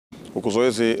Huku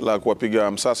zoezi la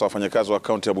kuwapiga msasa wafanyakazi wa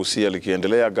kaunti ya Busia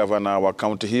likiendelea, gavana wa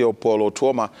kaunti hiyo Paul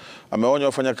Otuoma amewaonya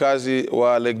wafanyakazi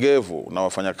walegevu na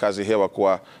wafanyakazi hewa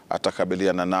kuwa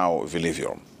atakabiliana nao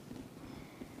vilivyo.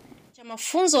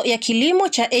 Mafunzo ya kilimo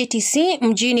cha ATC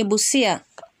mjini Busia.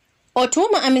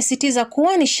 Otuoma amesitiza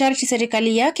kuwa ni sharti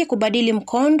serikali yake kubadili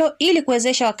mkondo ili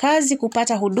kuwezesha wakazi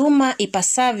kupata huduma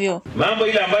ipasavyo. Mambo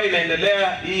ile ambayo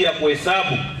inaendelea hii ya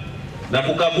kuhesabu na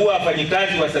kukagua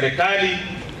wafanyikazi wa serikali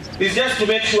is just to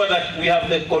make sure that we have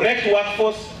the correct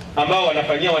workforce ambao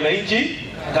wanafanyia wananchi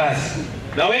kazi.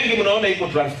 Na wengi mnaona iko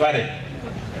transparent.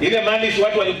 Ile mali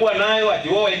watu walikuwa nayo ati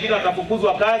wao wengine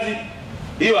watafukuzwa kazi,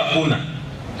 hiyo hakuna.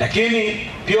 Lakini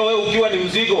pia wewe ukiwa ni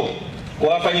mzigo kwa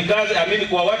wafanyikazi,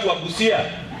 kwa watu wa Busia,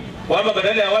 kwamba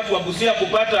badala ya watu wa Busia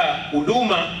kupata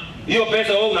huduma, hiyo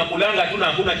pesa wewe unakulanga tu na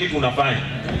hakuna kitu unafanya.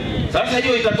 Sasa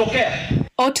hiyo itatokea.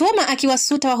 Otuoma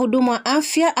akiwasuta wahudumu wa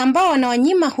afya ambao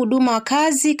wanawanyima huduma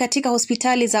wakazi katika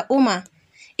hospitali za umma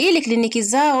ili kliniki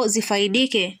zao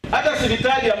zifaidike. Hata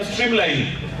hospitali ya streamline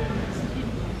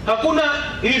hakuna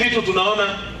hivi vitu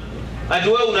tunaona. Ati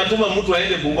wewe unatuma mtu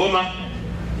aende Bungoma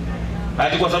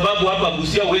ati kwa sababu hapa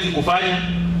Busia huwezi kufanya,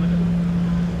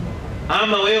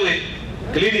 ama wewe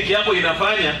kliniki yako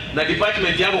inafanya na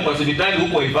department yako kwa hospitali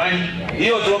huko haifanyi,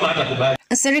 hiyo Otuoma hatakubali.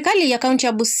 Serikali ya kaunti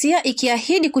ya Busia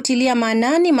ikiahidi kutilia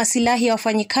maanani masilahi ya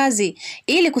wafanyikazi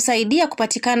ili kusaidia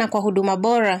kupatikana kwa huduma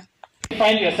bora.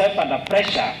 Find yourself under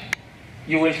pressure,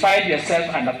 you will find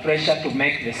yourself under pressure to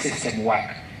make the system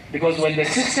work. Because when the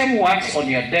system works on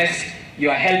your desk,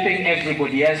 you are helping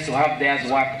everybody else to have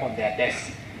theirs work on their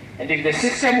desk. And if the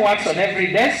system works on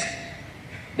every desk,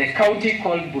 the county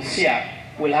called Busia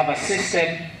will have a system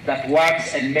that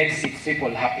works and makes its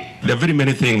people happy. There are very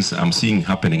many things I'm seeing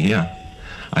happening here.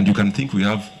 And you can think we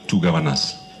have two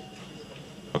governors.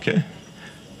 Okay?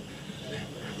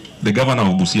 The governor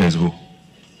of Busia is who?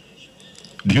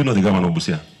 Do you know the governor of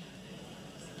Busia?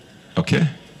 Okay?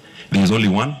 There is only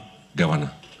one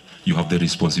governor. You have the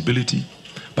responsibility,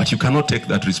 but you cannot take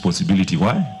that responsibility.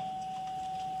 Why?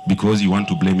 Because you want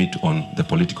to blame it on the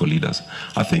political leaders.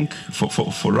 I think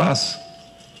for us,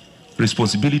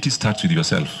 responsibility starts with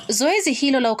yourself. Zoezi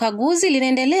hilo la ukaguzi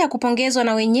linaendelea kupongezwa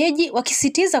na wenyeji,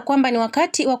 wakisitiza kwamba ni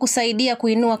wakati wa kusaidia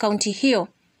kuinua kaunti hiyo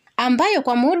ambayo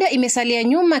kwa muda imesalia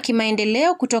nyuma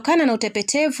kimaendeleo kutokana na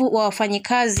utepetevu wa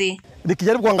wafanyikazi.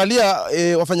 Nikijaribu kuangalia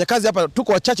wafanyakazi hapa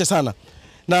tuko wachache sana,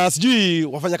 na sijui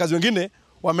wafanyakazi wengine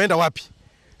wameenda wapi.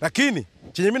 Lakini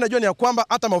chenye mimi najua ni ya kwamba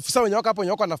hata maofisa wenye wako hapo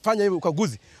wenye wako wanafanya hivi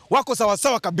ukaguzi wako sawa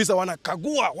sawa kabisa,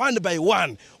 wanakagua one by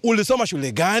one. Ulisoma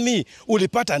shule gani?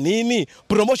 Ulipata nini?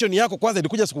 Promotion yako kwanza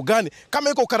ilikuja siku gani? Kama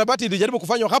iko ukarabati ilijaribu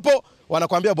kufanywa hapo,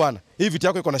 wanakuambia bwana, hii vitu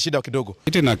yako iko na shida kidogo.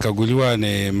 Kitu nakaguliwa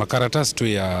ni makaratasi tu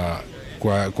ya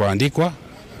kuandikwa,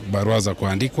 barua za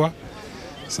kuandikwa,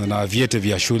 na vyeti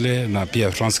vya shule na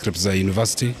pia transcripts za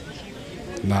university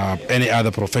na any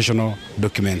other professional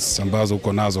documents ambazo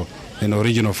uko nazo in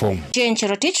original form. Jane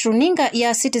Cherotich, runinga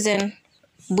ya Citizen,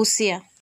 Busia.